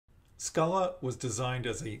Scala was designed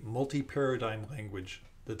as a multi-paradigm language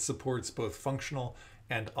that supports both functional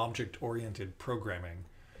and object-oriented programming.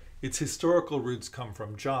 Its historical roots come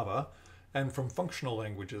from Java and from functional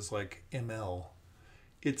languages like ML.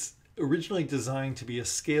 It's originally designed to be a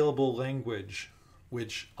scalable language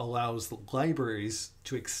which allows the libraries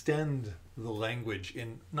to extend the language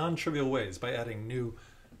in non-trivial ways by adding new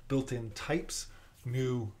built-in types,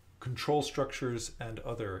 new control structures, and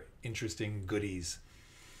other interesting goodies.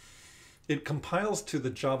 It compiles to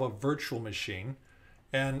the Java virtual machine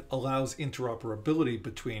and allows interoperability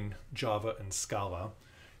between Java and Scala.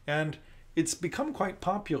 And it's become quite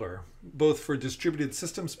popular, both for distributed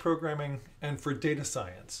systems programming and for data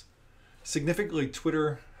science. Significantly,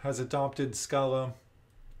 Twitter has adopted Scala,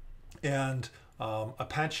 and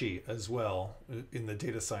Apache as well in the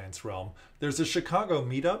data science realm. There's a Chicago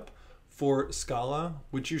meetup for Scala,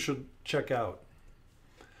 which you should check out.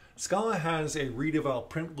 Scala has a read-eval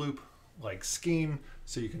print loop like scheme,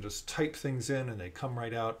 so you can just type things in and they come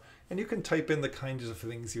right out, and you can type in the kinds of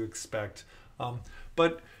things you expect.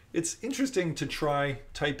 But it's interesting to try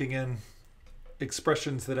typing in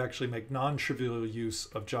expressions that actually make non-trivial use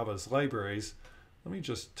of Java's libraries. Let me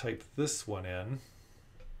just type this one in.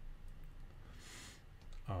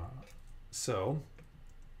 So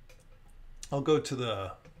I'll go to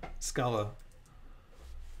the Scala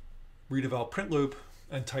read-eval print loop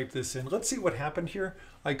and type this in. Let's see what happened here.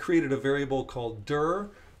 I created a variable called dir,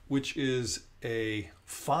 which is a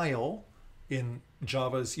file in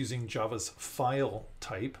Java's using Java's file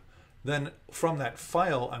type. Then from that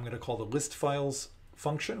file, I'm going to call the list files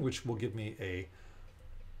function, which will give me a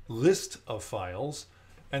list of files.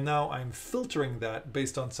 And now I'm filtering that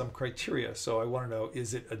based on some criteria. So I want to know,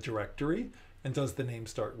 is it a directory? And does the name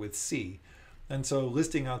start with C? And so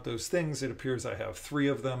listing out those things, it appears I have 3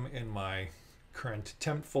 of them in my current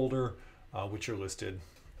temp folder, which are listed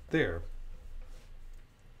there.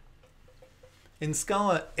 In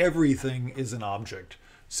Scala, everything is an object.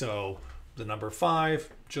 So the number 5,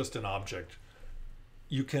 just an object.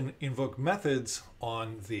 You can invoke methods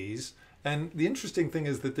on these. And the interesting thing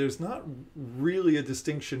is that there's not really a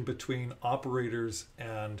distinction between operators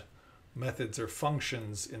and methods or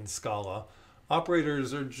functions in Scala.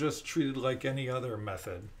 Operators are just treated like any other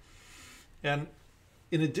method. And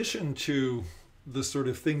in addition to the sort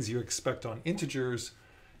of things you expect on integers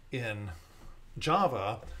in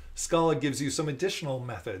Java, Scala gives you some additional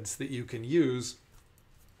methods that you can use,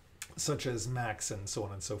 such as max and so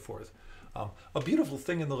on and so forth. A beautiful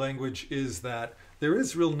thing in the language is that there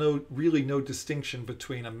is really no distinction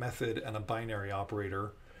between a method and a binary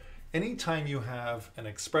operator. Anytime you have an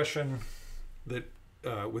expression that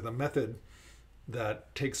with a method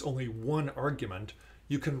that takes only one argument,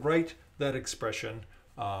 you can write that expression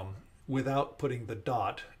without putting the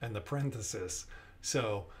dot and the parenthesis.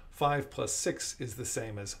 So 5 plus 6 is the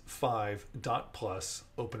same as 5 dot plus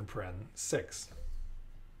open paren 6.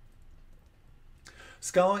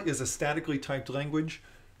 Scala is a statically typed language.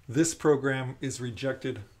 This program is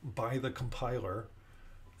rejected by the compiler.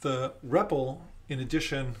 The REPL, in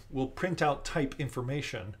addition, will print out type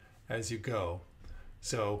information as you go.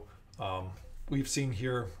 So we've seen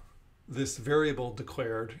here this variable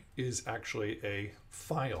declared is actually a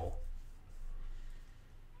file.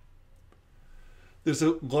 There's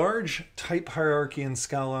a large type hierarchy in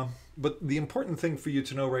Scala, but the important thing for you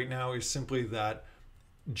to know right now is simply that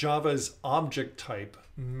Java's object type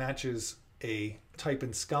matches a type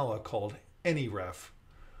in Scala called AnyRef.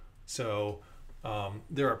 So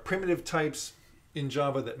there are primitive types in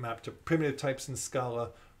Java that map to primitive types in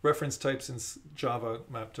Scala, reference types in Java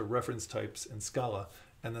map to reference types in Scala,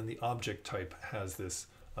 and then the object type has this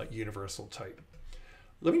universal type.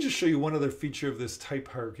 Let me just show you one other feature of this type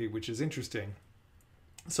hierarchy, which is interesting.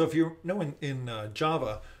 So if you know in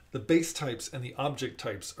Java, the base types and the object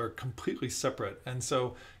types are completely separate. And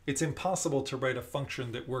so it's impossible to write a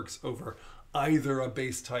function that works over either a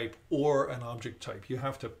base type or an object type. You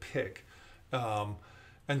have to pick.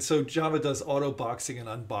 And so Java does auto boxing and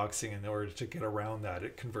unboxing in order to get around that.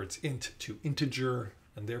 It converts int to integer,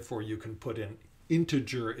 and therefore you can put in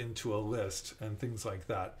integer into a list and things like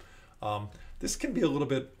that. This can be a little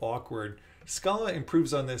bit awkward. Scala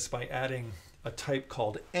improves on this by adding a type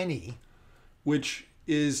called any, which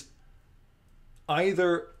is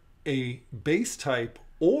either a base type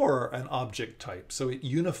or an object type. So it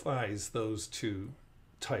unifies those two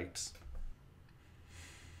types.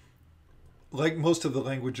 Like most of the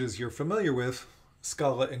languages you're familiar with,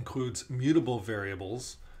 Scala includes mutable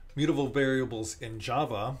variables. Mutable variables in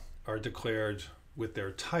Java are declared with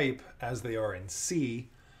their type as they are in C.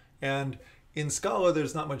 And in Scala,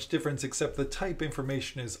 there's not much difference except the type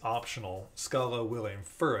information is optional. Scala will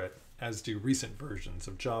infer it as do recent versions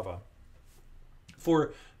of Java.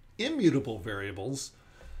 For immutable variables,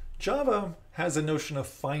 Java has a notion of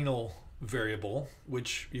final variable,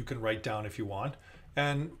 which you can write down if you want,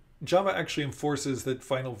 and Java actually enforces that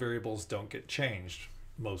final variables don't get changed,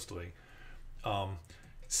 mostly.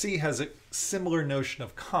 C has a similar notion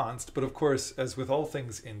of const, but of course, as with all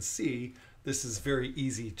things in C, this is very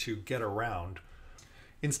easy to get around.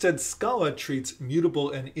 Instead, Scala treats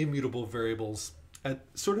mutable and immutable variables at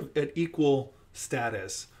equal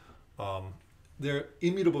status. Their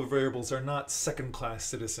immutable variables are not second-class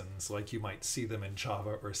citizens like you might see them in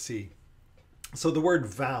Java or C. So the word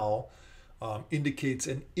val indicates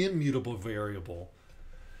an immutable variable.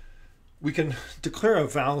 We can declare a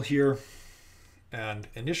val here and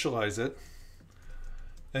initialize it.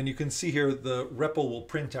 And you can see here the REPL will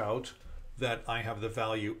print out that I have the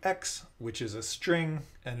value x, which is a string,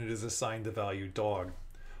 and it is assigned the value dog.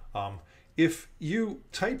 If you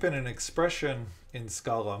type in an expression in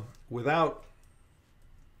Scala without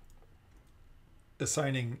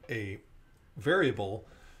assigning a variable,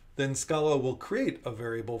 then Scala will create a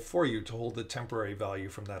variable for you to hold the temporary value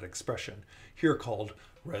from that expression, here called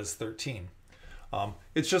res13.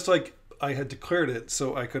 It's just like I had declared it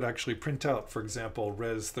so I could actually print out, for example,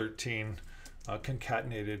 res13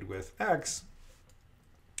 concatenated with x,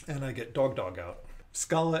 and I get dog out.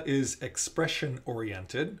 Scala is expression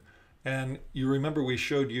oriented, and you remember we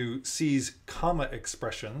showed you C's comma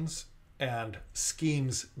expressions and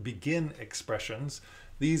schemes begin expressions.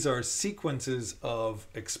 These are sequences of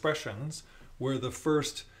expressions where the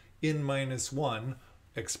first n-1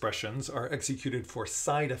 expressions are executed for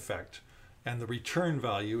side effect, and the return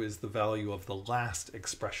value is the value of the last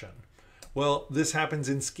expression. Well, this happens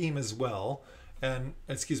in scheme as well, and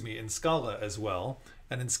in Scala as well.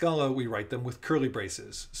 And in Scala, we write them with curly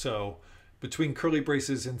braces. So between curly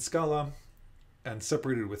braces in Scala and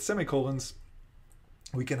separated with semicolons,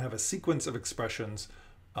 we can have a sequence of expressions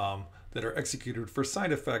that are executed for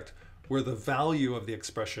side effect where the value of the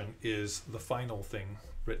expression is the final thing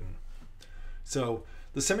written. So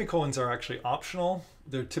the semicolons are actually optional.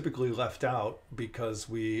 They're typically left out because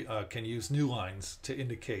we can use new lines to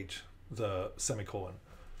indicate the semicolon.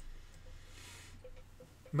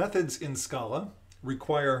 Methods in Scala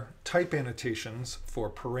require type annotations for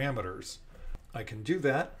parameters. I can do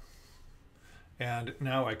that, and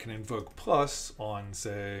now I can invoke plus on,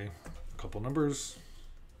 say, a couple numbers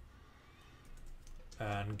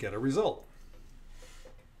and get a result.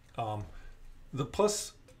 The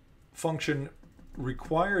plus function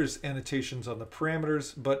requires annotations on the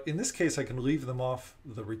parameters, but in this case I can leave them off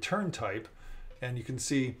the return type, and you can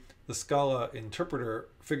see the Scala interpreter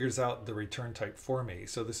figures out the return type for me.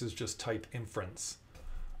 So this is just type inference.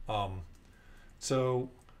 So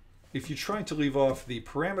if you try to leave off the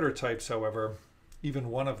parameter types, however, even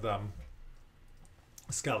one of them,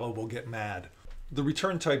 Scala will get mad. The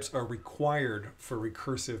return types are required for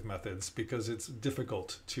recursive methods because it's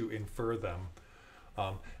difficult to infer them.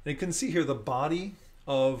 And you can see here the body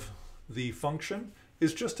of the function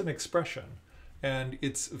is just an expression, and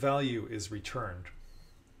its value is returned.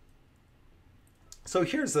 So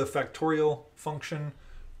here's the factorial function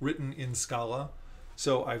written in Scala.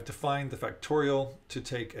 So I've defined the factorial to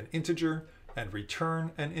take an integer and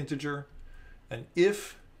return an integer. And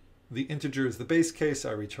if the integer is the base case,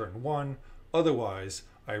 I return 1. Otherwise,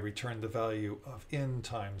 I return the value of n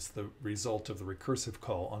times the result of the recursive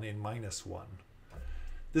call on n-1.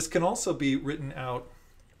 This can also be written out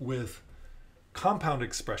with compound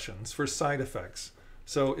expressions for side effects.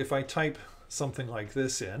 So if I type something like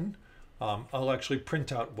this in, I'll actually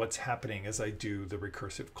print out what's happening as I do the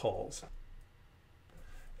recursive calls.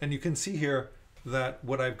 And you can see here that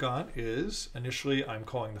what I've got is, initially I'm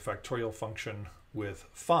calling the factorial function with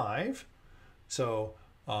 5. So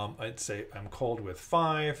I'd say I'm called with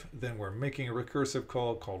 5, then we're making a recursive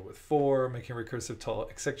call, called with 4, making a recursive call,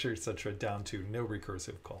 etc., down to no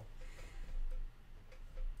recursive call.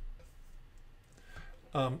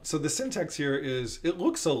 So the syntax here is, it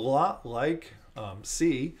looks a lot like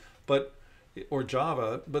C, or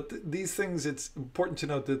Java, but these things, it's important to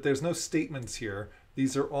note that there's no statements here.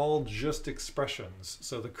 These are all just expressions.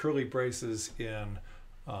 So the curly braces in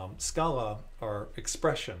Scala are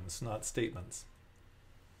expressions, not statements.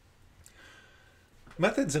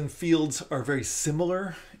 Methods and fields are very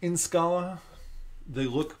similar in Scala. They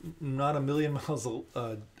look not a million miles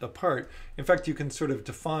apart. In fact, you can sort of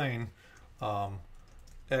define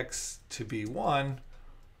x to be 1,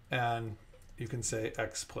 and you can say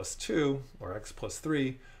x plus 2 or x plus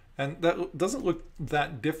 3, and that doesn't look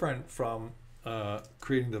that different from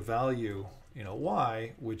creating the value,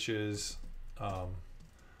 y, which is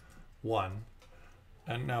 1.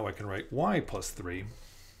 And now I can write y plus 3.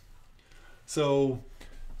 So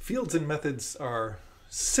fields and methods are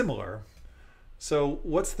similar. So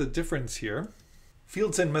what's the difference here?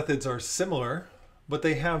 Fields and methods are similar, but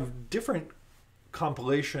they have different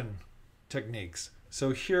compilation techniques.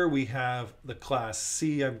 So here we have the class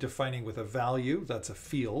C I'm defining with a value, that's a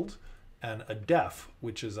field, and a def,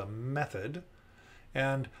 which is a method.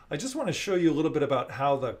 And I just want to show you a little bit about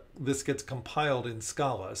how this gets compiled in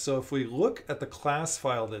Scala. So if we look at the class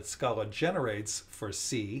file that Scala generates for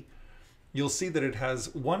C, you'll see that it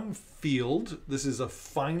has one field. This is a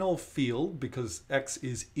final field because X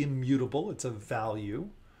is immutable. It's a value.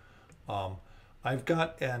 I've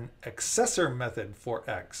got an accessor method for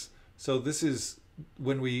X. So this is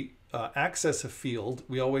when we access a field,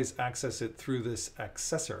 we always access it through this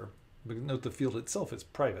accessor. But note the field itself is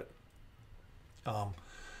private.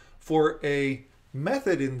 For a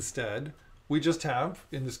method instead, we just have,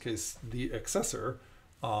 in this case, the accessor,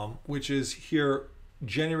 which is here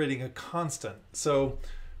generating a constant. So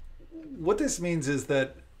what this means is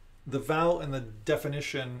that the val and the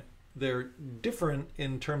definition, they're different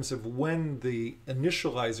in terms of when the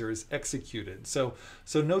initializer is executed. So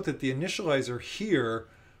note that the initializer here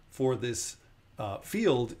for this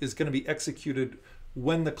field is going to be executed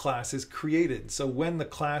when the class is created. So when the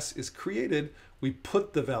class is created, we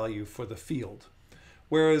put the value for the field.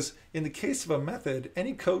 Whereas in the case of a method,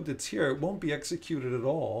 any code that's here, it won't be executed at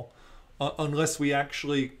all unless we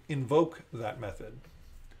actually invoke that method.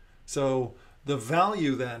 So the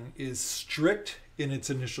value then is strict in its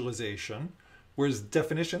initialization, whereas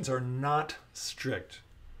definitions are not strict.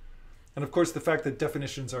 And of course, the fact that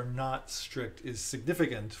definitions are not strict is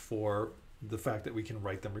significant for the fact that we can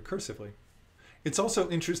write them recursively. It's also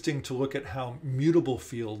interesting to look at how mutable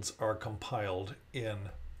fields are compiled in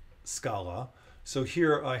Scala. So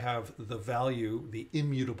here I have the value, the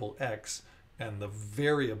immutable x, and the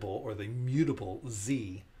variable or the mutable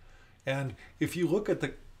z. And if you look at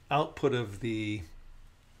the output of the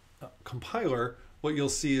compiler, what you'll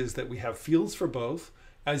see is that we have fields for both.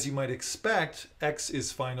 As you might expect, x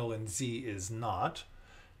is final and z is not.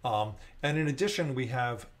 And in addition, we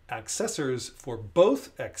have accessors for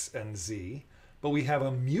both x and z, but we have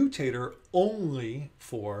a mutator only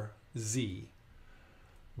for z.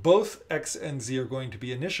 Both x and z are going to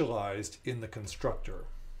be initialized in the constructor.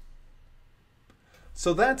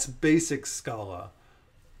 So that's basic Scala.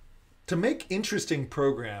 To make interesting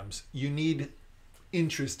programs, you need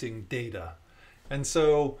interesting data. And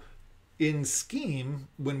so in Scheme,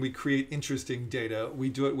 when we create interesting data, we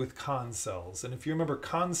do it with con cells. And if you remember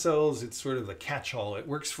con cells, it's sort of the catch-all. It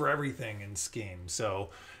works for everything in Scheme. So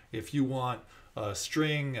if you want a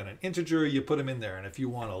string and an integer, you put them in there. And if you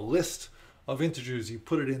want a list of integers, you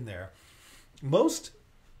put it in there. Most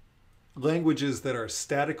languages that are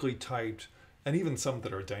statically typed, and even some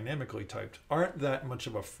that are dynamically typed, aren't that much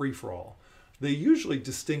of a free-for-all. They usually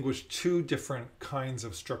distinguish two different kinds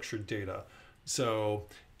of structured data. So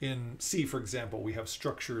in C, for example, we have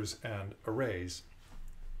structures and arrays.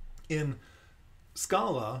 In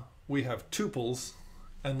Scala, we have tuples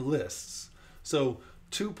and lists. So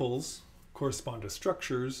tuples correspond to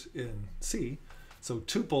structures in C. So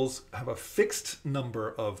tuples have a fixed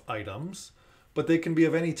number of items, but they can be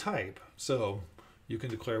of any type. So you can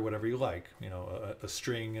declare whatever you like, you know, a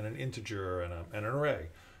string and an integer and an array,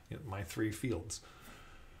 you know, my three fields.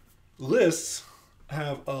 Lists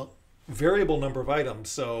have a variable number of items,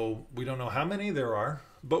 so we don't know how many there are,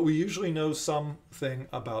 but we usually know something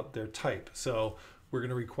about their type. So we're going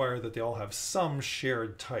to require that they all have some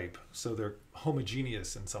shared type, so they're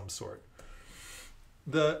homogeneous in some sort.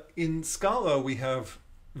 In Scala, we have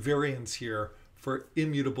variants here for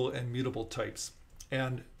immutable and mutable types.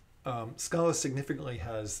 And Scala significantly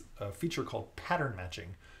has a feature called pattern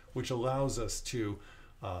matching, which allows us to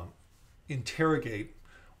interrogate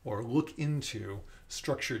or look into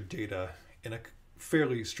structured data in a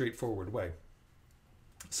fairly straightforward way.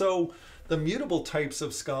 So the mutable types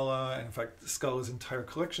of Scala, and in fact, Scala's entire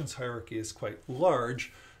collections hierarchy is quite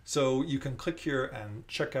large. So you can click here and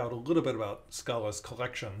check out a little bit about Scala's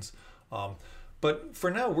collections. But for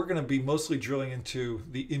now, we're going to be mostly drilling into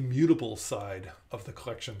the immutable side of the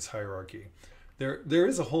collections hierarchy. There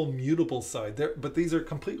is a whole mutable side there, but these are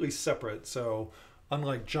completely separate. So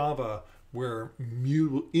unlike Java, where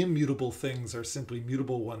immutable things are simply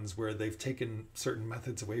mutable ones where they've taken certain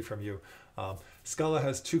methods away from you, Scala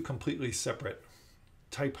has two completely separate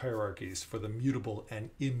type hierarchies for the mutable and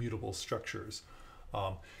immutable structures.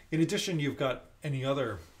 In addition, you've got any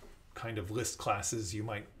other kind of list classes you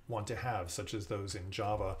might want to have, such as those in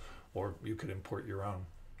Java, or you could import your own.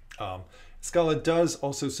 Scala does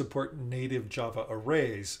also support native Java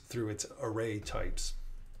arrays through its array types.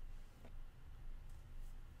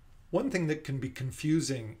 One thing that can be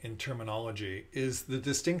confusing in terminology is the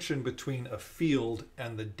distinction between a field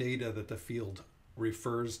and the data that the field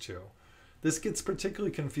refers to. This gets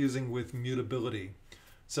particularly confusing with mutability.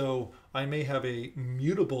 So I may have a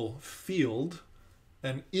mutable field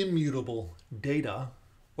and immutable data,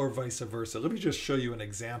 or vice versa. Let me just show you an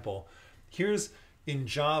example. Here's in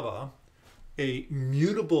Java a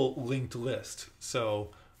mutable linked list.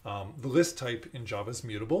 So the list type in Java is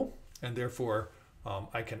mutable, and therefore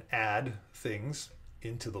I can add things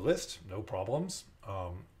into the list, no problems,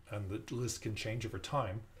 and the list can change over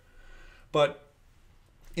time. But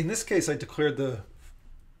in this case, I declared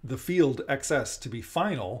the field XS to be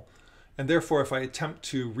final, and therefore if I attempt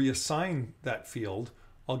to reassign that field,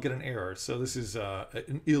 I'll get an error. So this is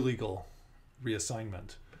an illegal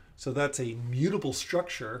reassignment. So that's a mutable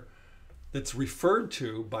structure that's referred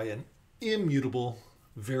to by an immutable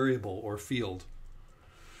variable or field.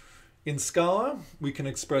 In Scala, we can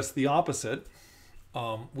express the opposite,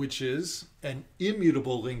 which is an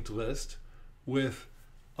immutable linked list with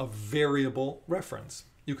a variable reference.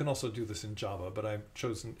 You can also do this in Java, but I've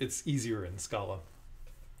chosen, it's easier in Scala.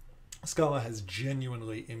 Scala has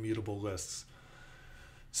genuinely immutable lists.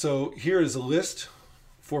 So here is a list,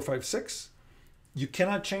 456. You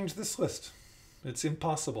cannot change this list. It's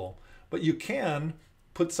impossible. But you can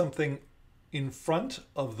put something in front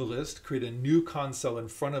of the list, create a new console in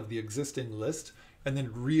front of the existing list, and then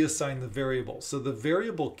reassign the variable. So the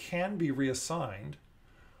variable can be reassigned,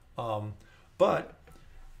 but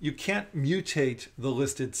you can't mutate the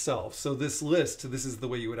list itself. So this list, this is the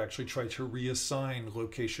way you would actually try to reassign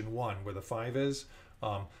location 1, where the 5 is.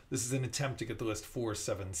 This is an attempt to get the list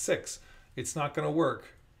 476. It's not going to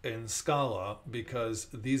work in Scala because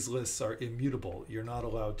these lists are immutable. You're not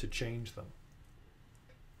allowed to change them.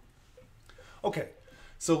 Okay,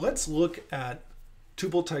 so let's look at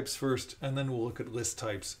tuple types first, and then we'll look at list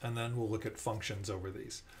types, and then we'll look at functions over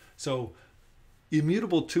these. So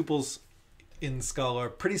immutable tuples in Scala are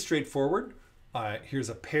pretty straightforward. Here's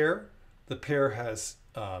a pair. The pair has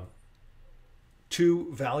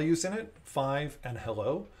 2 values in it, 5 and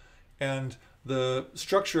hello. And the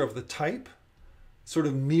structure of the type sort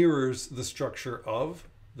of mirrors the structure of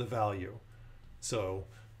the value. So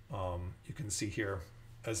you can see here,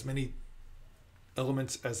 as many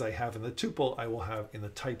elements as I have in the tuple, I will have in the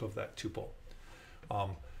type of that tuple.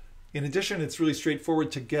 In addition, it's really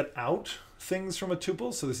straightforward to get out things from a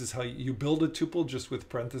tuple. So this is how you build a tuple, just with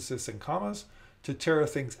parentheses and commas. To tear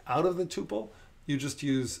things out of the tuple, you just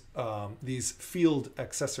use these field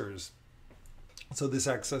accessors. So this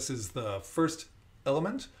accesses the first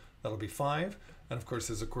element, that'll be 5, and of course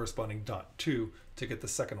there's a corresponding .2 to get the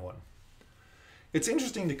second one. It's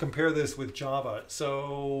interesting to compare this with Java.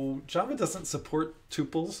 So Java doesn't support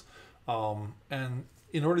tuples, and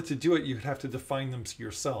in order to do it, you'd have to define them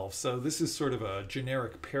yourself. So this is sort of a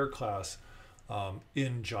generic pair class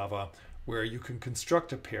in Java, where you can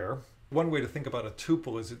construct a pair. One way to think about a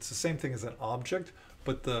tuple is it's the same thing as an object,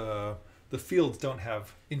 but the fields don't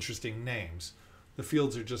have interesting names. The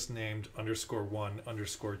fields are just named _1,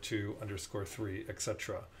 _2, _3,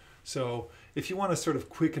 etc. So if you want a sort of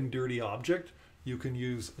quick and dirty object, you can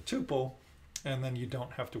use a tuple, and then you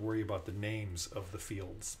don't have to worry about the names of the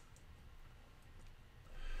fields.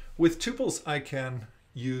 With tuples, I can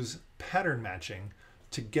use pattern matching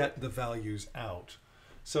to get the values out.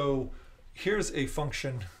 So here's a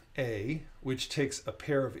function a, which takes a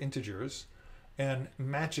pair of integers and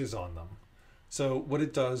matches on them. So what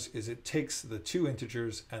it does is it takes the 2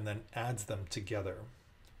 integers and then adds them together.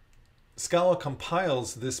 Scala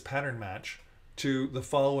compiles this pattern match to the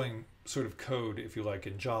following sort of code, if you like,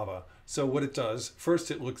 in Java. So what it does, first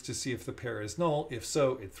it looks to see if the pair is null. If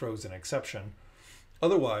so, it throws an exception.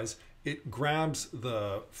 Otherwise, it grabs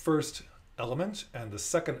the first element and the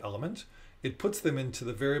second element. It puts them into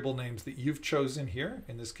the variable names that you've chosen here,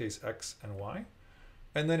 in this case x and y,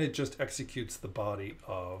 and then it just executes the body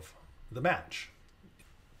of the match.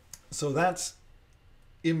 So that's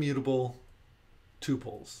immutable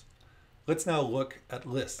tuples. Let's now look at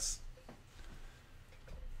lists.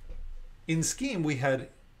 In Scheme, we had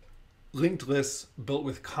linked lists built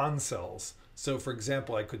with concells. So for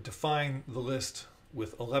example, I could define the list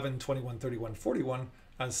with 11, 21, 31, 41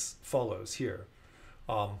 as follows here.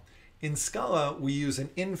 In Scala, we use an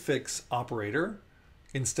infix operator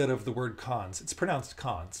instead of the word cons. It's pronounced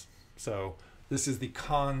cons. So this is the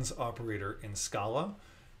cons operator in Scala.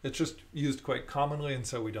 It's just used quite commonly, and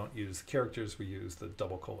so we don't use the characters, we use the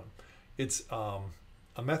double colon. It's a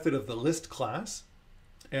method of the list class,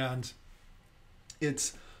 and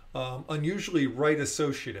it's unusually right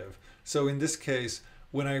associative. So in this case,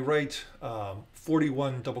 when I write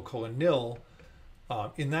 41 double colon nil,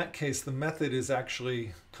 in that case, the method is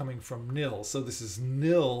actually coming from nil. So this is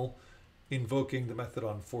nil invoking the method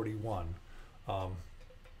on 41.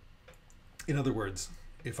 In other words,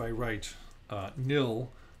 if I write nil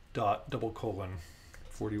dot double colon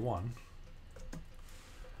 41,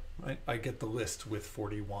 right, I get the list with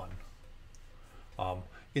 41.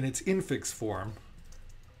 In its infix form,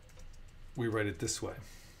 we write it this way.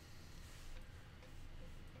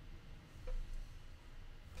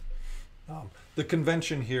 The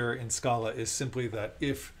convention here in Scala is simply that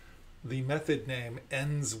if the method name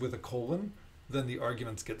ends with a colon, then the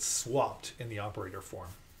arguments get swapped in the operator form.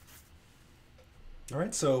 All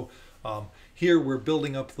right, so here we're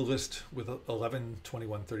building up the list with 11,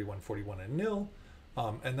 21, 31, 41, and nil,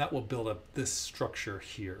 and that will build up this structure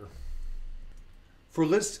here. For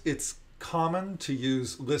lists, it's common to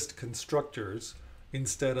use list constructors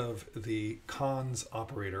instead of the cons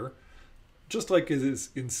operator, just like it is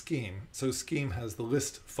in Scheme. So Scheme has the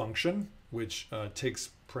list function, which takes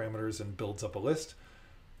parameters and builds up a list.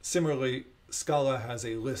 Similarly, Scala has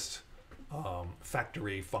a list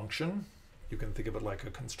factory function. You can think of it like a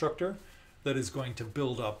constructor that is going to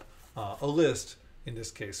build up a list, in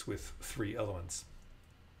this case with 3 elements.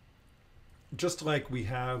 Just like we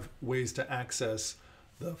have ways to access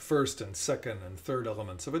the first and second and third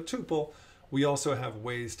elements of a tuple, we also have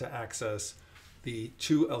ways to access the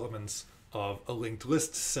 2 elements of a linked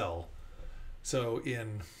list cell. So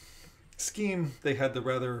in Scheme, they had the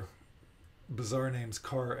rather bizarre names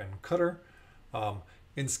car and cutter.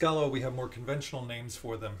 In Scala, we have more conventional names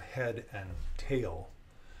for them, head and tail.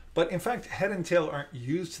 But in fact, head and tail aren't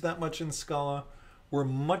used that much in Scala. We're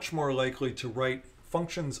much more likely to write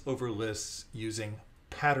functions over lists using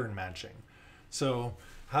pattern matching. So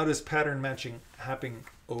how does pattern matching happen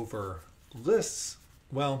over lists?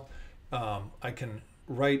 Well, I can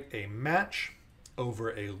write a match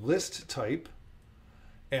over a list type,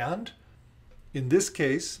 and in this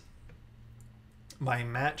case, my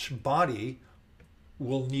match body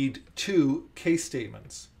will need 2 case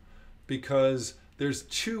statements because there's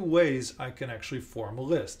 2 ways I can actually form a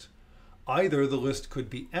list. Either the list could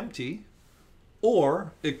be empty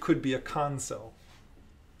or it could be a console.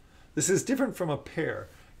 This is different from a pair.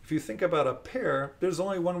 If you think about a pair, there's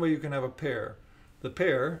only one way you can have a pair. The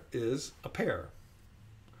pair is a pair.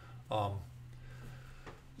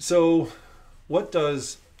 So what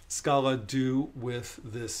does Scala do with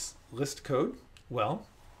this list code? Well,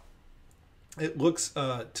 it looks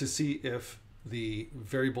to see if the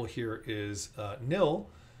variable here is nil,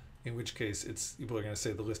 in which case people are going to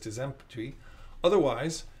say the list is empty.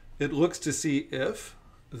 Otherwise, it looks to see if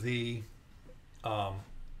the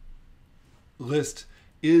list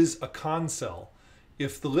is a console.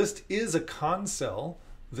 If the list is a console,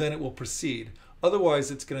 then it will proceed. Otherwise,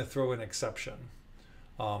 it's going to throw an exception.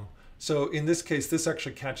 So in this case, this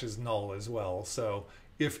actually catches null as well. So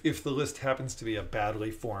if the list happens to be a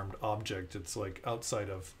badly formed object, it's like outside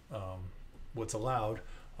of what's allowed,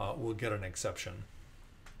 we'll get an exception.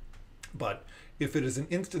 But if it is an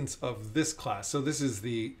instance of this class, so this is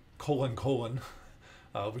the colon colon,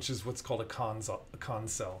 which is what's called a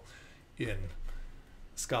console in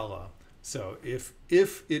Scala. So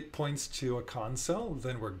if it points to a console,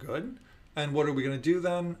 then we're good. And what are we going to do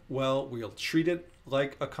then? Well, we'll treat it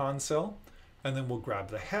like a console, and then we'll grab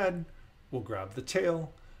the head, we'll grab the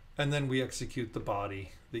tail, and then we execute the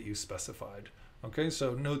body that you specified. Okay,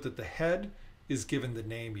 so note that the head is given the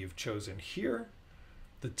name you've chosen here,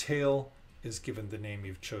 the tail is given the name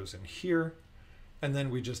you've chosen here, and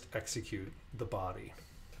then we just execute the body.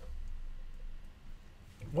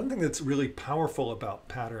 One thing that's really powerful about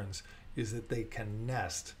patterns is that they can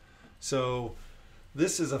nest. So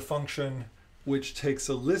this is a function which takes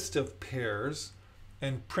a list of pairs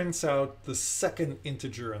and prints out the second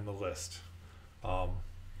integer in the list.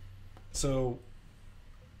 So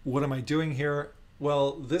what am I doing here?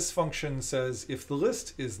 Well, this function says if the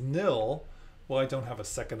list is nil, well, I don't have a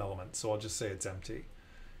second element, so I'll just say it's empty.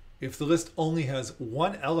 If the list only has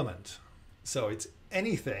 1 element, so it's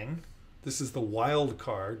anything, this is the wild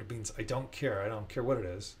card, means I don't care what it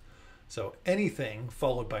is. So anything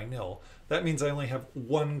followed by nil, that means I only have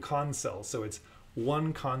 1 console, so it's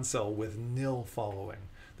 1 console with nil following.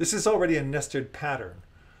 This is already a nested pattern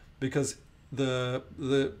because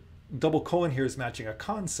the double colon here is matching a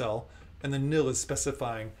console, and the nil is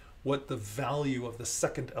specifying what the value of the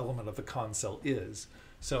second element of the console is.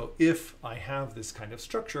 So if I have this kind of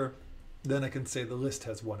structure, then I can say the list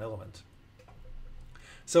has 1 element.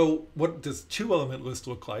 So what does 2-element list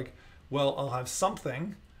look like? Well, I'll have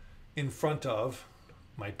something in front of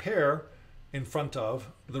my pair in front of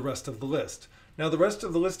the rest of the list. Now the rest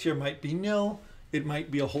of the list here might be nil. It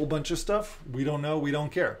might be a whole bunch of stuff. We don't know, we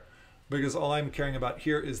don't care. Because all I'm caring about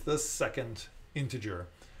here is the second integer.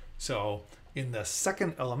 So in the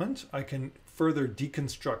second element, I can further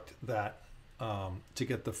deconstruct that to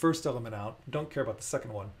get the first element out. Don't care about the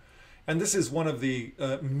second one. And this is one of the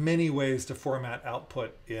many ways to format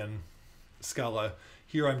output in Scala.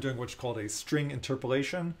 Here I'm doing what's called a string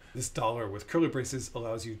interpolation. This dollar with curly braces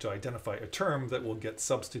allows you to identify a term that will get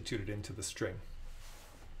substituted into the string.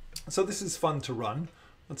 So this is fun to run.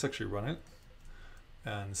 Let's actually run it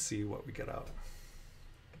and see what we get out.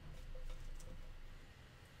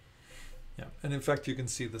 Yeah, and in fact, you can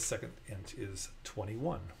see the second int is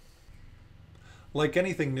 21. Like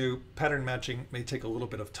anything new, pattern matching may take a little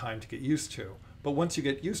bit of time to get used to, but once you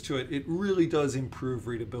get used to it, it really does improve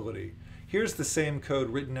readability. Here's the same code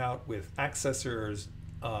written out with accessors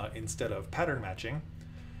instead of pattern matching.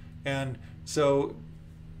 And so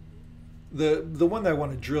the one that I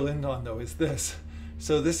want to drill in on though is this.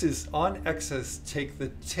 So this is on excess, take the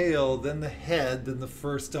tail, then the head, then the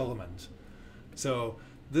first element. So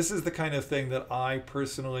this is the kind of thing that I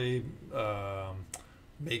personally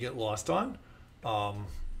may get lost on.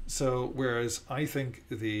 So whereas I think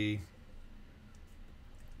the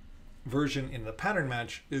version in the pattern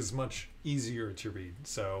match is much easier to read.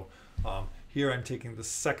 So here I'm taking the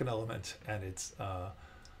second element and it's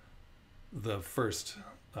the first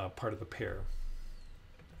part of the pair.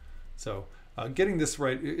 So getting this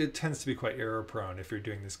right, it tends to be quite error prone if you're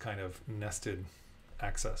doing this kind of nested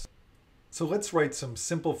access. So let's write some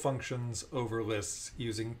simple functions over lists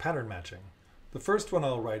using pattern matching. The first one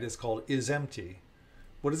I'll write is called isEmpty.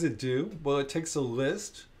 What does it do? Well, it takes a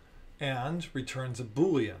list and returns a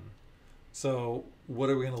Boolean. So what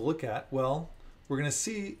are we going to look at? Well, we're going to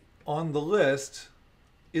see on the list,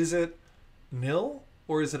 is it nil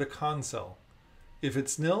or is it a console? If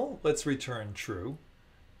it's nil, let's return true.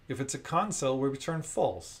 If it's a console, we return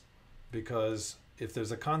false, because if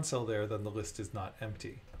there's a console there, then the list is not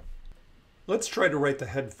empty. Let's try to write the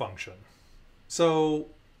head function. So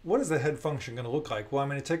what is the head function going to look like? Well, I'm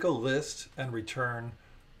going to take a list and return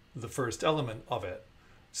the first element of it.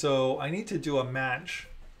 So I need to do a match.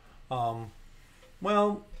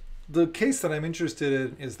 Well, the case that I'm interested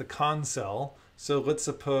in is the console. So let's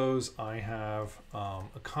suppose I have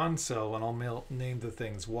a console and I'll name the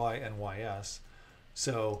things y and ys.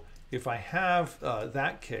 So if I have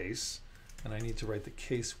that case, and I need to write the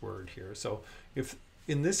case word here. So if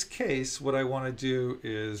in this case, what I want to do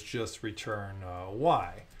is just return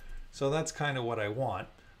y. So that's kind of what I want.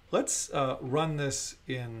 Let's run this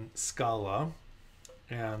in Scala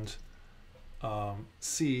and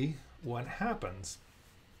see what happens.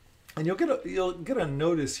 And you'll get a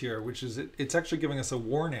notice here, which is it's actually giving us a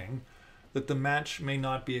warning that the match may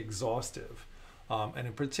not be exhaustive. And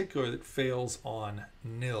in particular, it fails on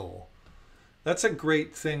nil. That's a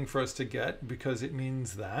great thing for us to get because it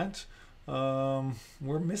means that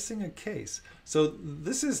we're missing a case. So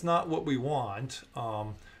this is not what we want.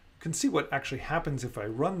 You can see what actually happens if I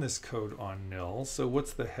run this code on nil. So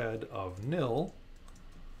what's the head of nil?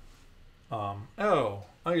 Oh,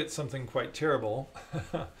 I get something quite terrible.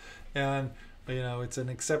 And it's an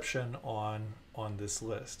exception on this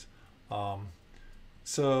list.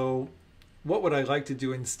 So what would I like to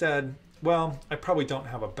do instead? Well, I probably don't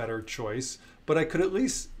have a better choice, but I could at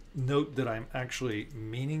least note that I'm actually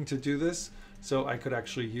meaning to do this. So I could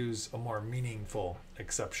actually use a more meaningful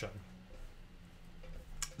exception.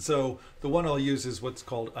 So the one I'll use is what's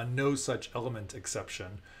called a no such element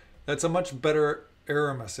exception. That's a much better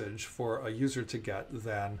error message for a user to get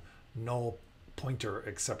than null pointer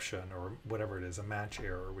exception or whatever it is, a match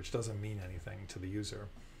error, which doesn't mean anything to the user.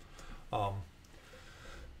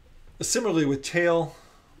 Similarly with tail,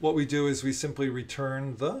 what we do is we simply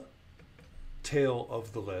return the tail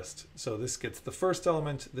of the list. So this gets the first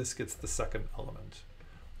element, this gets the second element.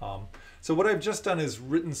 So what I've just done is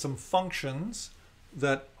written some functions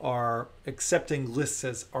that are accepting lists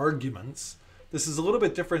as arguments. This is a little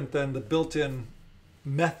bit different than the built-in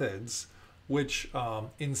methods, which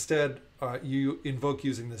instead you invoke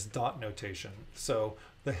using this dot notation. So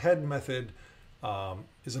the head method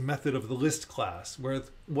is a method of the list class, where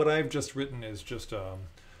what I've just written is just a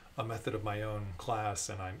method of my own class,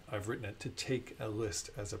 and I've written it to take a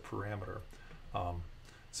list as a parameter.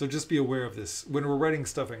 So just be aware of this. When we're writing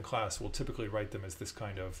stuff in class, we'll typically write them as this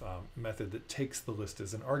kind of method that takes the list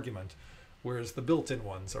as an argument, whereas the built-in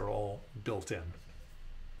ones are all built in.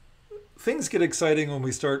 Things get exciting when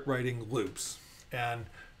we start writing loops, and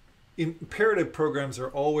imperative programs are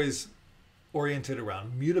always oriented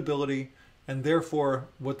around mutability And therefore,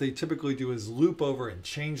 what they typically do is loop over and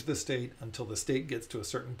change the state until the state gets to a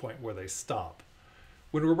certain point where they stop.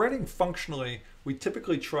 When we're writing functionally, we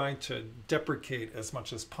typically try to deprecate as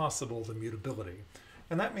much as possible the mutability.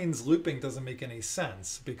 And that means looping doesn't make any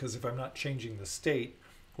sense, because if I'm not changing the state,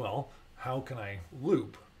 well, how can I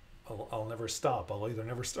loop? I'll never stop. I'll either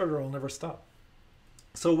never start or I'll never stop.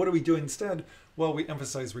 So what do we do instead? Well, we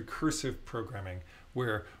emphasize recursive programming,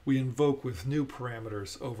 where we invoke with new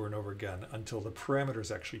parameters over and over again until the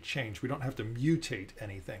parameters actually change. We don't have to mutate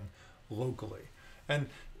anything locally. And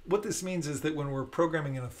what this means is that when we're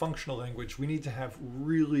programming in a functional language, we need to have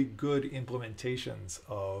really good implementations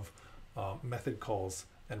of method calls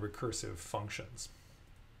and recursive functions.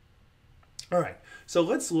 All right, so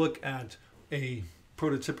let's look at a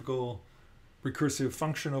prototypical recursive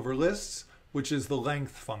function over lists, which is the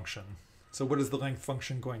length function. So what is the length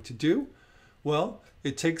function going to do? Well,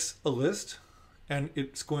 it takes a list and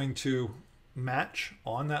it's going to match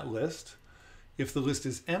on that list. If the list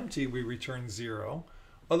is empty, we return 0.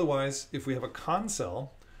 Otherwise, if we have a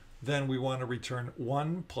console, then we want to return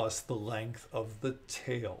 1 plus the length of the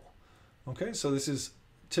tail. Okay, so this is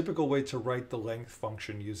a typical way to write the length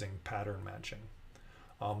function using pattern matching.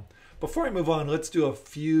 Before I move on, let's do a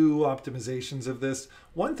few optimizations of this.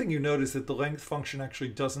 One thing you notice is that the length function actually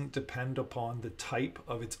doesn't depend upon the type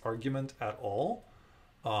of its argument at all.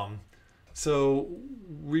 So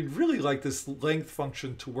we'd really like this length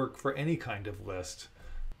function to work for any kind of list.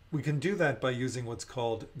 We can do that by using what's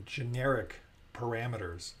called generic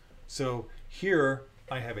parameters. So here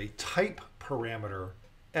I have a type parameter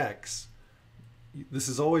x. This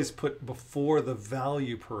is always put before the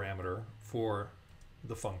value parameter for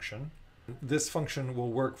the function. This function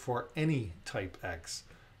will work for any type x.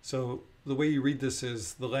 So the way you read this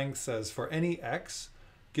is the length says for any x,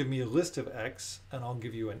 give me a list of x and I'll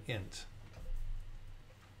give you an int.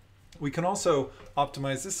 We can also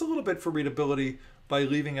optimize this a little bit for readability by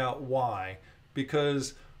leaving out y,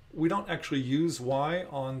 because we don't actually use y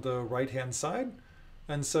on the right hand side,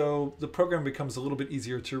 and so the program becomes a little bit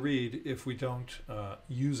easier to read if we don't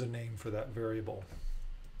use a name for that variable.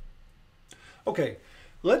 Okay,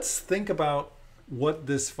 let's think about what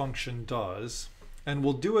this function does, and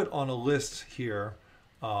we'll do it on a list here,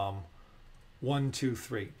 1, 2,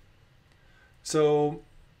 3. So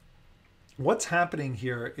what's happening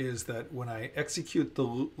here is that when I execute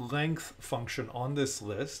the length function on this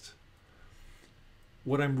list,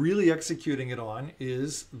 what I'm really executing it on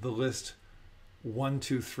is the list 1,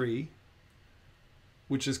 2, 3,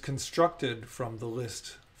 which is constructed from the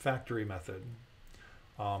list factory method.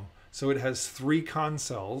 So it has 3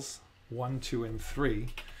 concells, 1, 2, and 3,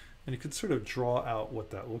 and you could sort of draw out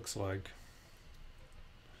what that looks like.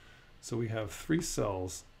 So we have 3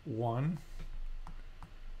 cells, 1,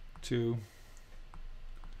 2,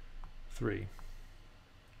 3.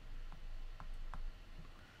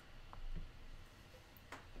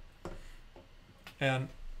 And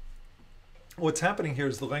what's happening here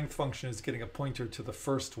is the length function is getting a pointer to the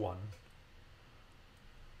first one.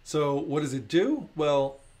 So what does it do?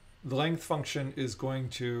 Well, the length function is going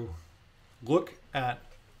to look at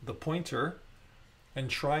the pointer and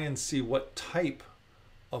try and see what type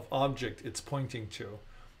of object it's pointing to.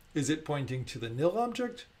 Is it pointing to the nil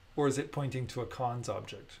object, or is it pointing to a cons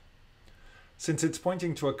object? Since it's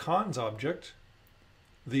pointing to a cons object,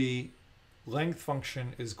 the length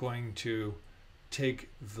function is going to take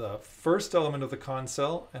the first element of the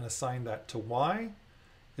consel and assign that to y.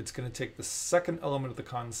 It's going to take the second element of the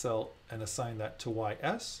consel and assign that to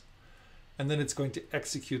ys. And then it's going to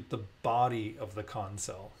execute the body of the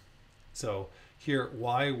consel. So here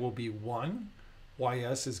y will be 1.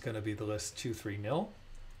 Ys is going to be the list 2, 3, nil.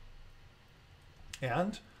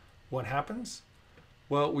 And what happens?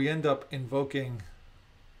 Well, we end up invoking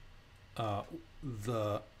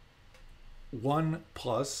the 1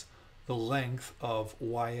 plus the length of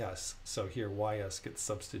ys. So here ys gets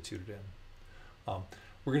substituted in.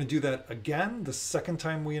 We're going to do that again the second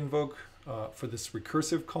time we invoke for this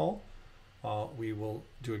recursive call. We will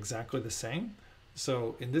do exactly the same.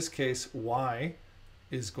 So in this case, y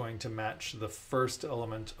is going to match the first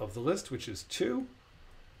element of the list, which is 2.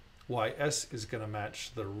 Ys is going to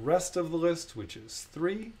match the rest of the list, which is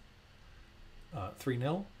 3, 3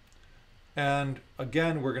 nil. And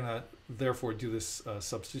again, we're going to therefore do this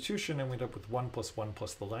substitution, and we end up with 1 plus 1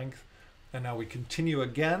 plus the length. And now we continue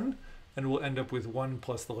again, and we'll end up with 1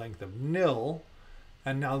 plus the length of nil.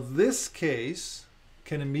 And now this case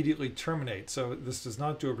can immediately terminate. So this does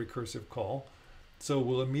not do a recursive call. So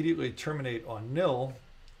we'll immediately terminate on nil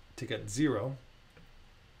to get 0.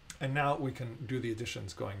 And now we can do the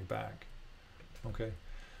additions going back. Okay,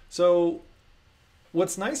 so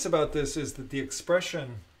what's nice about this is that the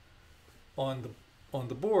expression on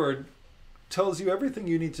the board tells you everything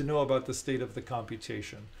you need to know about the state of the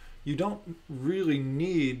computation. You don't really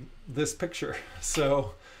need this picture.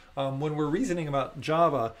 So when we're reasoning about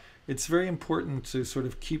Java, it's very important to sort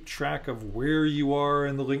of keep track of where you are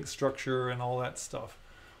in the link structure and all that stuff.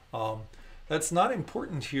 That's not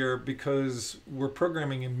important here because we're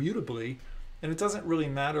programming immutably, and it doesn't really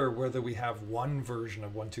matter whether we have one version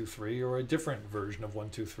of 123 or a different version of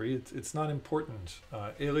 123. It's not important.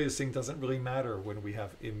 Aliasing doesn't really matter when we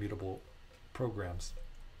have immutable programs.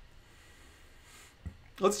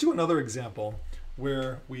 Let's do another example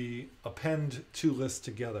where we append two lists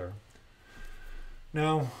together.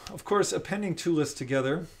 Now, of course, appending two lists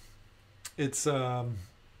together, it's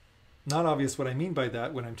not obvious what I mean by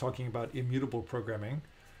that when I'm talking about immutable programming,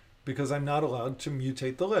 because I'm not allowed to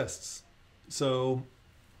mutate the lists. So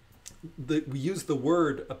we use the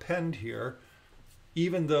word append here,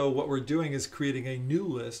 even though what we're doing is creating a new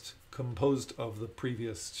list composed of the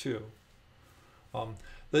previous two.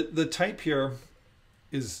 The type here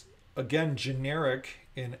is, again, generic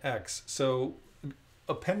in X. So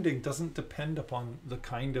appending doesn't depend upon the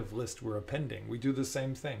kind of list we're appending. We do the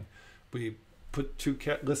same thing. We put two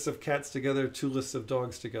lists of cats together, two lists of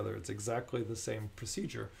dogs together. It's exactly the same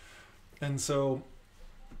procedure. And so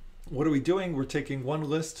what are we doing? We're taking one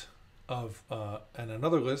list of and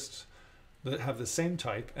another list that have the same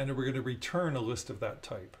type, and we're going to return a list of that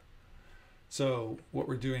type. So what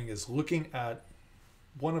we're doing is looking at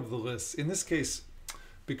one of the lists. In this case,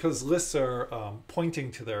 because lists are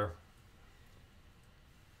pointing to their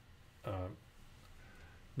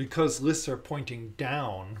because lists are pointing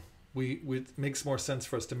down, it makes more sense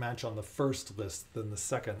for us to match on the first list than the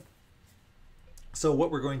second. So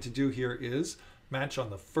what we're going to do here is match on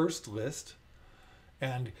the first list,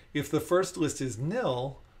 and if the first list is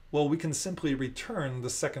nil, well, we can simply return the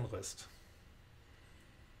second list.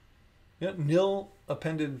 Yeah, nil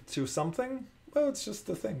appended to something, well, it's just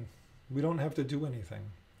the thing. We don't have to do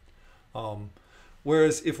anything.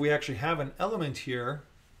 Whereas if we actually have an element here,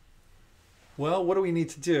 well, what do we need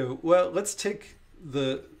to do? Well, let's take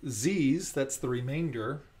the z's, that's the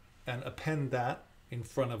remainder, and append that in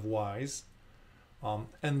front of y's.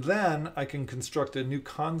 And then I can construct a new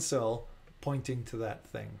console pointing to that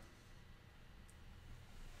thing.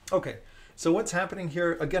 Okay, so what's happening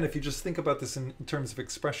here? Again, if you just think about this in terms of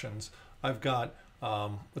expressions, I've got,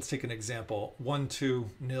 let's take an example, 1, 2,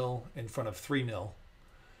 nil in front of 3, nil.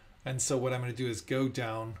 And so what I'm going to do is go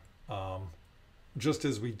down, just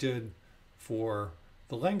as we did for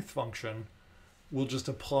the length function, we'll just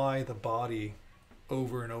apply the body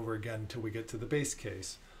over and over again until we get to the base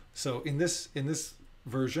case. So in this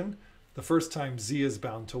version, the first time z is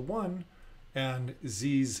bound to 1 and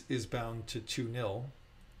z's is bound to 2, nil.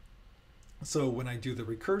 So when I do the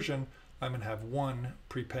recursion, I'm going to have 1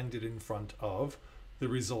 prepended in front of the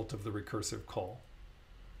result of the recursive call.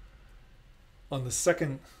 On the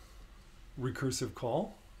second recursive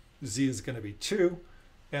call, z is going to be 2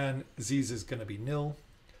 and z's is going to be nil.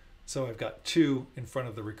 So I've got 2 in front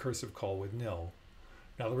of the recursive call with nil.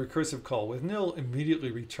 Now the recursive call with nil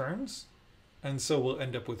immediately returns, and so we'll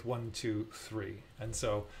end up with 1, 2, 3. And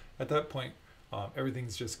so at that point,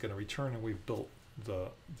 everything's just going to return, and we've built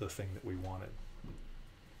the thing that we wanted.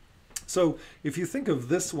 So if you think of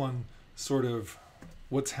this one, sort of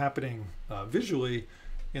what's happening visually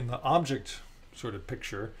in the object sort of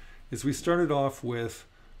picture, is we started off with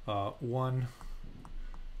 1,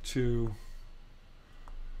 2,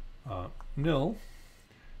 nil,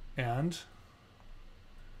 and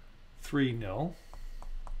 3, nil.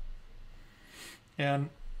 And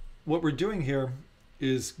what we're doing here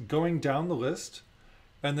is going down the list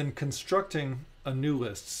and then constructing a new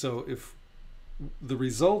list. So if the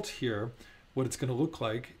result here, what it's going to look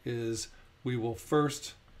like is we will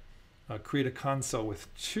first create a console with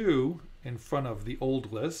 2 in front of the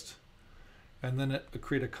old list, and then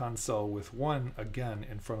create a console with 1 again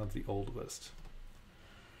in front of the old list.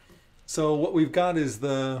 So what we've got is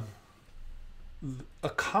a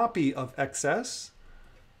copy of XS,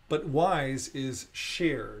 but Y's is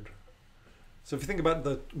shared. So if you think about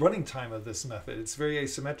the running time of this method, it's very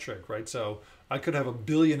asymmetric, right? So I could have 1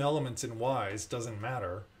 billion elements in Y's, doesn't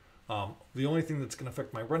matter. The only thing that's going to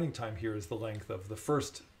affect my running time here is the length of the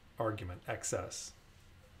first argument, XS.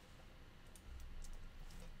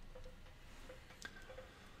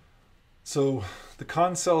 So the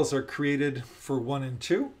consoles are created for 1 and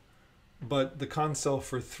 2, but the console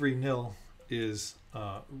for 3, nil is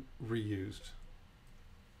reused.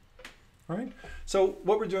 All right. So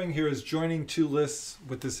what we're doing here is joining two lists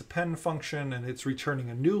with this append function, and it's returning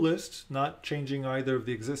a new list, not changing either of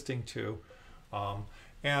the existing two.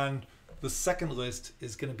 And the second list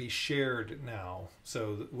is going to be shared now.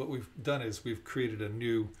 So what we've done is we've created a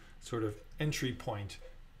new sort of entry point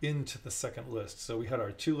into the second list. So we had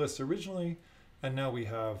our two lists originally, and now we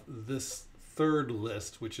have this third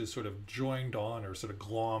list, which is sort of joined on or sort of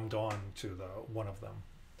glommed on to the one of them.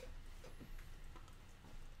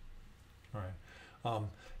 All right.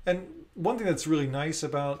 And one thing that's really nice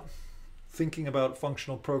about thinking about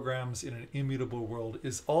functional programs in an immutable world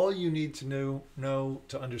is all you need to know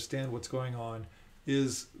to understand what's going on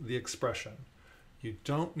is the expression. You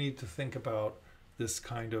don't need to think about this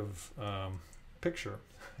kind of picture.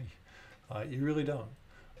 You really don't.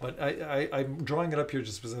 But I'm drawing it up here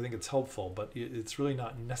just because I think it's helpful, but it's really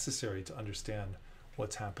not necessary to understand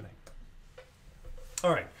what's happening. All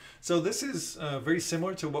right, so this is very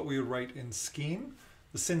similar to what we would write in Scheme.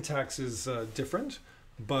 The syntax is different,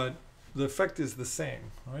 but the effect is the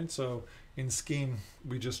same. All right, so in Scheme,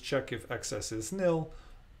 we just check if excess is nil.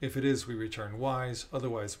 If it is, we return y's.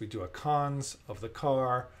 Otherwise, we do a cons of the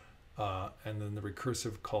car, and then the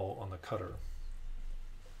recursive call on the cutter.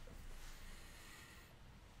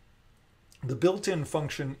 The built-in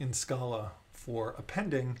function in Scala for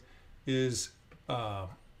appending is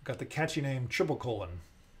got the catchy name triple colon.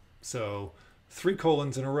 So 3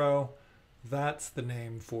 colons in a row, that's the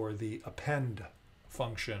name for the append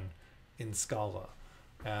function in Scala.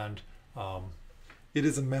 And it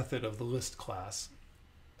is a method of the list class.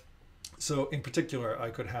 So in particular, I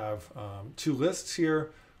could have 2 lists here,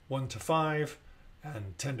 1 to 5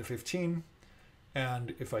 and 10 to 15.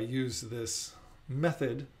 And if I use this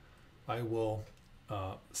method, I will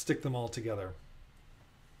stick them all together.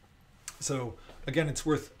 So again, it's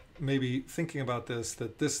worth maybe thinking about this,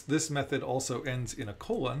 that this method also ends in a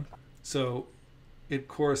colon. So it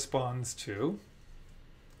corresponds to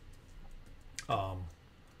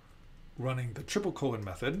running the triple colon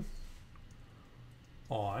method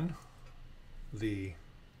on the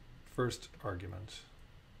first argument.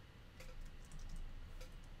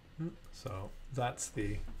 So that's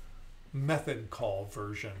the method call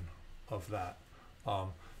version of that.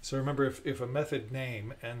 So remember, if a method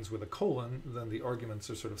name ends with a colon, then the arguments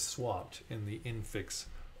are sort of swapped in the infix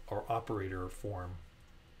or operator form.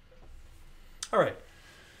 All right,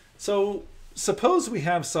 so suppose we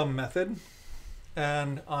have some method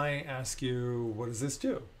and I ask you, what does this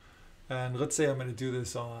do? And let's say I'm going to do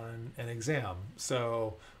this on an exam,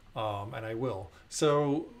 so and I will.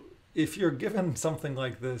 So if you're given something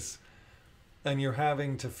like this and you're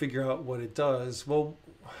having to figure out what it does, well,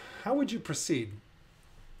 how would you proceed?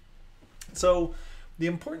 So the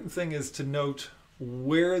important thing is to note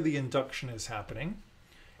where the induction is happening.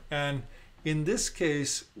 And in this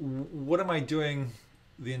case, what am I doing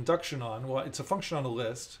the induction on? Well, it's a function on a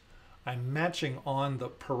list. I'm matching on the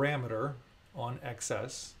parameter on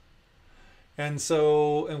XS. And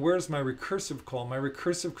so, and where's my recursive call? My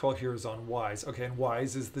recursive call here is on Y's. Okay, and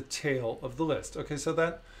Y's is the tail of the list. Okay, so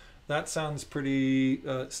that sounds pretty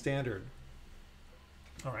standard.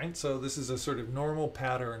 All right, so this is a sort of normal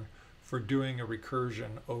pattern for doing a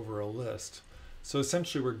recursion over a list. So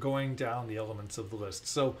essentially we're going down the elements of the list.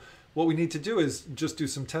 So what we need to do is just do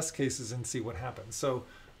some test cases and see what happens. So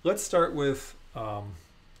let's start with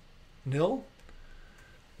nil.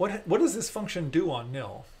 What does this function do on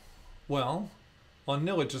nil? Well, on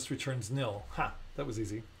nil it just returns nil. Ha, that was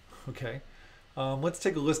easy. Okay, let's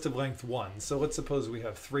take a list of length 1. So let's suppose we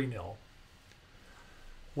have 3 nil.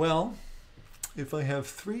 Well, if I have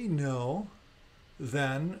 3 nil,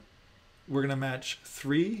 then we're going to match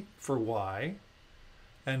 3 for y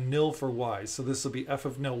and nil for y. So this will be f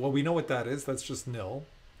of nil. Well, we know what that is. That's just nil.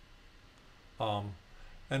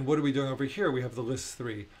 And what are we doing over here? We have the list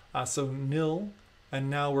 3. So nil, and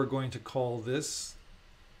now we're going to call this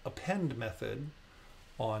append method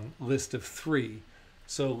on list of 3.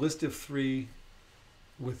 So list of 3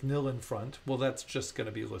 with nil in front, well, that's just going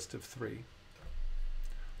to be list of 3.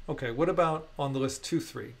 Okay, what about on the list 2,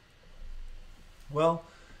 3? Well,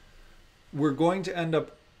 we're going to end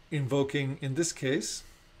up invoking, in this case,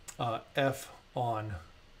 f on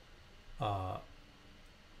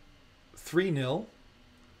 3 nil.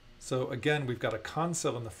 So again, we've got a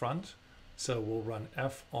console in the front. So we'll run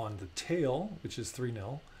f on the tail, which is 3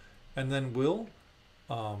 nil. And then we'll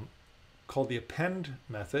call the append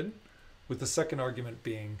method with the second argument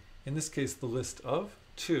being, in this case, the list of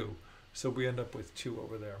 2. So we end up with 2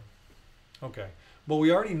 over there. Okay, well,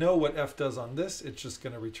 we already know what f does on this. It's just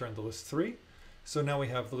going to return the list 3. So now we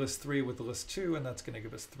have the list 3 with the list 2, and that's going to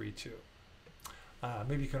give us 3, 2.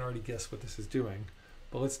 Maybe you can already guess what this is doing,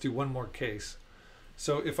 but let's do one more case.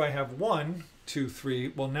 So if I have 1, 2,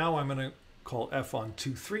 3, well, now I'm going to call f on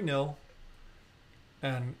 2, 3 nil,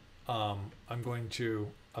 and I'm going to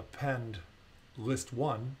append list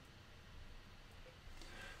 1.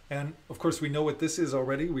 And of course, we know what this is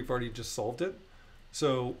already. We've already just solved it.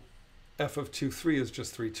 So f of 2, 3 is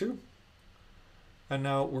just 3, 2. And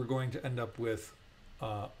now we're going to end up with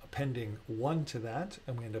appending 1 to that,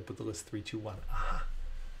 and we end up with the list 3, 2, 1. Aha!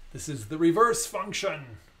 This is the reverse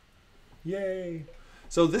function. Yay!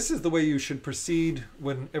 So this is the way you should proceed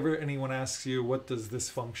whenever anyone asks you, what does this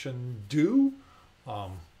function do?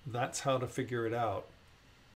 That's how to figure it out.